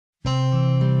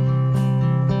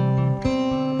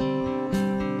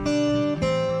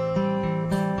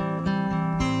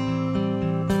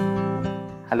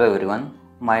Hello everyone,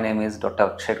 my name is Dr.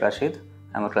 Akshay Kashid.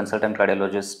 I am a consultant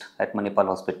cardiologist at Manipal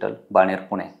Hospital Baner,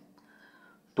 Pune.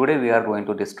 Today we are going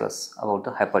to discuss about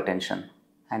the hypertension,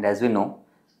 and as we know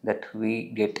that we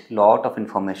get lot of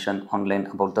information online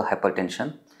about the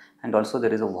hypertension, and also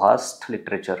there is a vast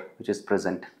literature which is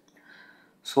present.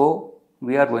 So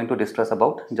we are going to discuss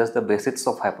about just the basics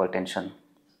of hypertension.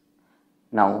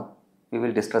 Now we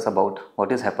will discuss about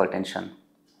what is hypertension,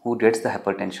 who gets the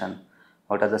hypertension,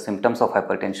 what are the symptoms of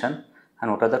hypertension,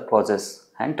 and what are the causes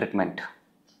and treatment.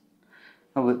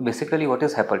 Now, basically, what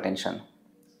is hypertension?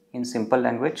 In simple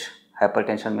language,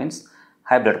 hypertension means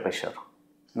high blood pressure.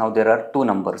 Now there are two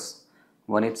numbers.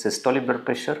 One is systolic blood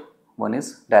pressure, one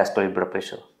is diastolic blood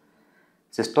pressure.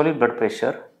 Systolic blood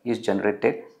pressure is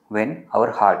generated when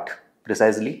our heart,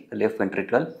 precisely the left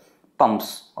ventricle,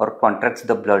 pumps or contracts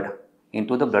the blood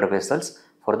into the blood vessels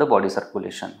for the body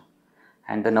circulation.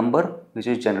 And the number which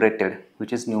is generated,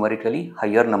 which is numerically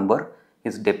higher number,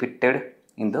 is depicted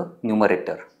in the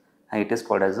numerator, and it is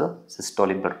called as a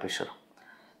systolic blood pressure.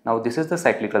 Now this is the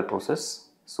cyclical process.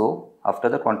 So after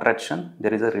the contraction,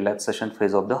 there is a relaxation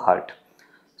phase of the heart.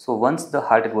 So once the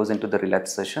heart goes into the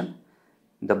relaxation,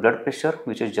 the blood pressure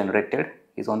which is generated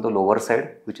is on the lower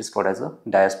side, which is called as a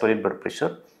diastolic blood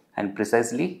pressure, and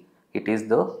precisely it is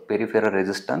the peripheral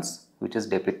resistance which is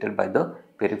depicted by the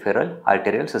peripheral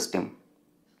arterial system.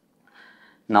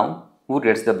 Now, who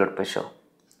gets the blood pressure?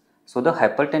 So the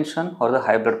hypertension or the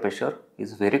high blood pressure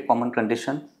is very common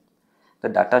condition. The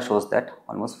data shows that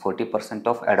almost 40%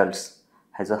 of adults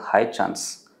has a high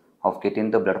chance of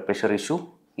getting the blood pressure issue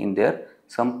in their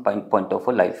some point of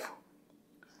a life.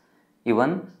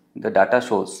 Even the data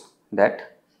shows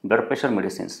that blood pressure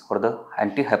medicines or the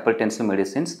antihypertensive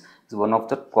medicines is one of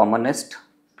the commonest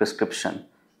prescription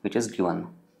which is given.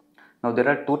 Now there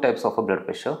are two types of a blood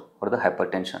pressure or the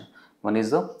hypertension. One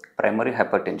is the primary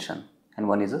hypertension and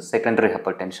one is a secondary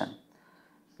hypertension.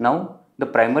 Now the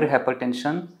primary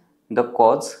hypertension, the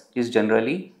cause is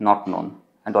generally not known,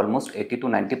 and almost 80 to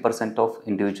 90% of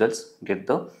individuals get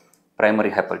the primary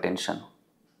hypertension.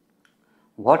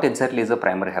 What exactly is a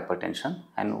primary hypertension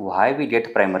and why we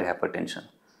get primary hypertension?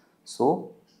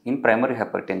 So in primary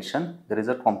hypertension, there is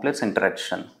a complex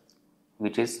interaction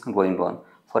which is going on.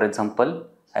 For example,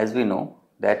 as we know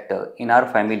that in our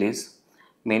families,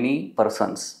 many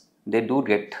persons, they do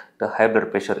get the high blood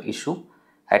pressure issue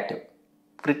at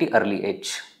pretty early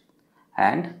age,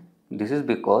 and this is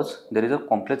because there is a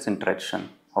complex interaction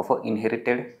of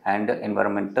inherited and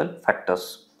environmental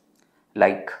factors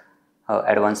like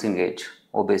advancing age,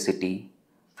 obesity,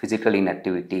 physical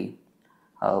inactivity,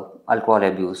 alcohol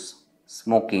abuse,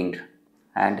 smoking,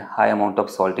 and high amount of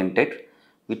salt intake,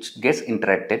 which gets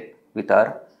interacted with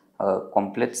our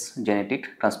complex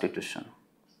genetic constitution.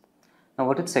 Now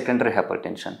what is secondary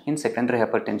hypertension? In secondary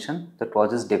hypertension, the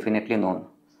cause is definitely known.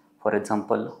 For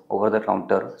example, over the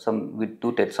counter, we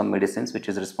do take some medicines which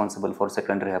is responsible for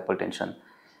secondary hypertension.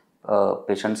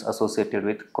 Patients associated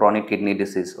with chronic kidney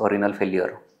disease or renal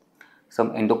failure,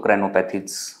 some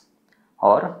endocrinopathies,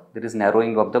 or there is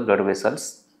narrowing of the blood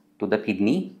vessels to the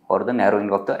kidney or the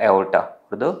narrowing of the aorta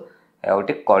or the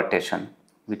aortic coarctation,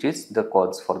 which is the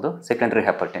cause for the secondary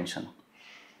hypertension.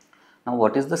 Now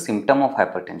what is the symptom of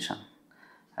hypertension?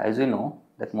 As we know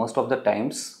that most of the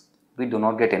times we do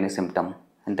not get any symptom,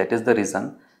 and that is the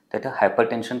reason that a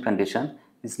hypertension condition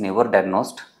is never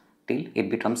diagnosed till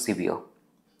it becomes severe.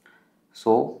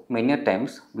 So many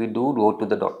times we do go to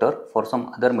the doctor for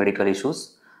some other medical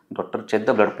issues. Doctor check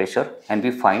the blood pressure and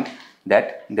we find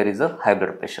that there is a high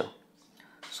blood pressure.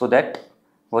 So that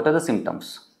what are the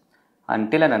symptoms?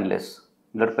 Until and unless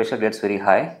blood pressure gets very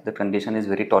high, the condition is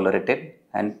very tolerated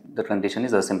and the condition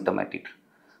is asymptomatic.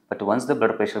 But once the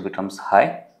blood pressure becomes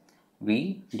high,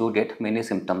 we do get many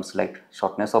symptoms like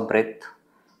shortness of breath,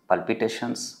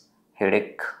 palpitations,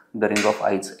 headache, blurring of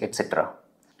eyes, etc.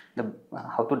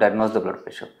 How to diagnose the blood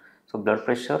pressure? So blood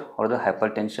pressure or the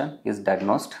hypertension is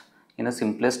diagnosed in a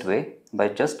simplest way by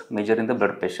just measuring the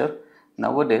blood pressure.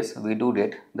 Nowadays we do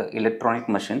get the electronic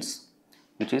machines,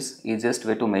 which is easiest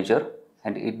way to measure,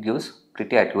 and it gives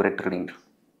pretty accurate reading.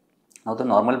 Now the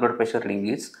normal blood pressure reading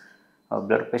is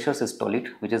blood pressure systolic,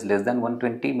 which is less than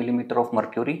 120 mm of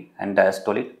mercury, and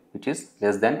diastolic, which is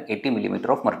less than 80 mm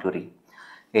of mercury.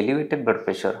 Elevated blood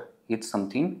pressure is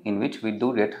something in which we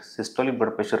do get systolic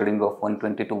blood pressure reading of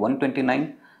 120 to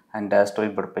 129 and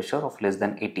diastolic blood pressure of less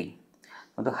than 80.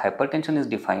 Now the hypertension is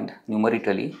defined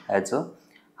numerically as a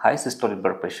high systolic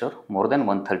blood pressure more than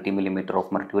 130 mm of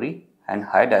mercury and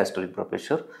high diastolic blood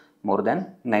pressure more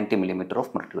than 90 mm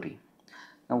of mercury.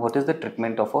 Now what is the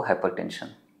treatment of a hypertension?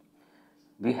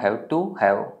 We have to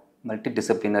have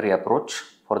multidisciplinary approach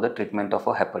for the treatment of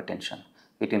a hypertension.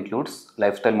 It includes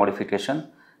lifestyle modification,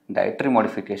 dietary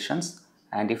modifications,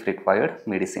 and if required,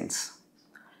 medicines.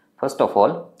 First of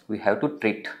all, we have to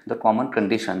treat the common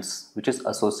conditions which is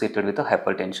associated with the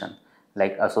hypertension,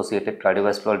 like associated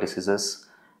cardiovascular diseases,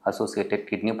 associated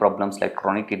kidney problems like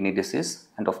chronic kidney disease,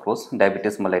 and of course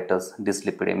diabetes mellitus,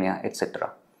 dyslipidemia,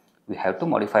 etc. We have to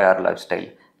modify our lifestyle.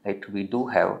 Like we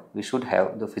should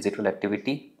have the physical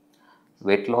activity,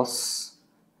 weight loss,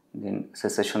 then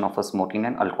cessation of smoking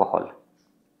and alcohol.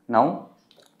 Now,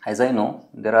 as I know,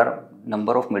 there are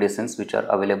number of medicines which are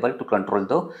available to control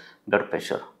the blood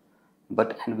pressure.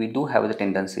 And we do have the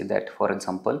tendency that, for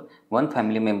example, one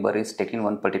family member is taking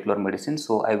one particular medicine,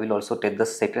 so I will also take the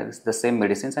same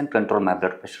medicines and control my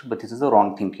blood pressure. But this is the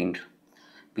wrong thinking,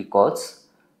 because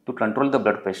to control the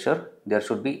blood pressure, there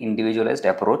should be individualized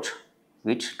approach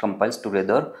which compiles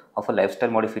together of a lifestyle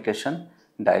modification,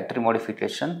 dietary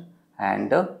modification,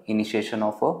 and initiation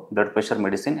of a blood pressure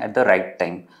medicine at the right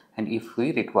time. And if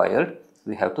we required,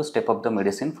 we have to step up the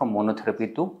medicine from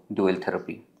monotherapy to dual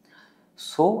therapy.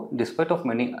 So, despite of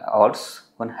many odds,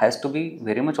 one has to be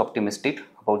very much optimistic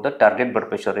about the target blood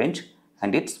pressure range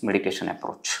and its medication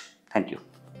approach. Thank you.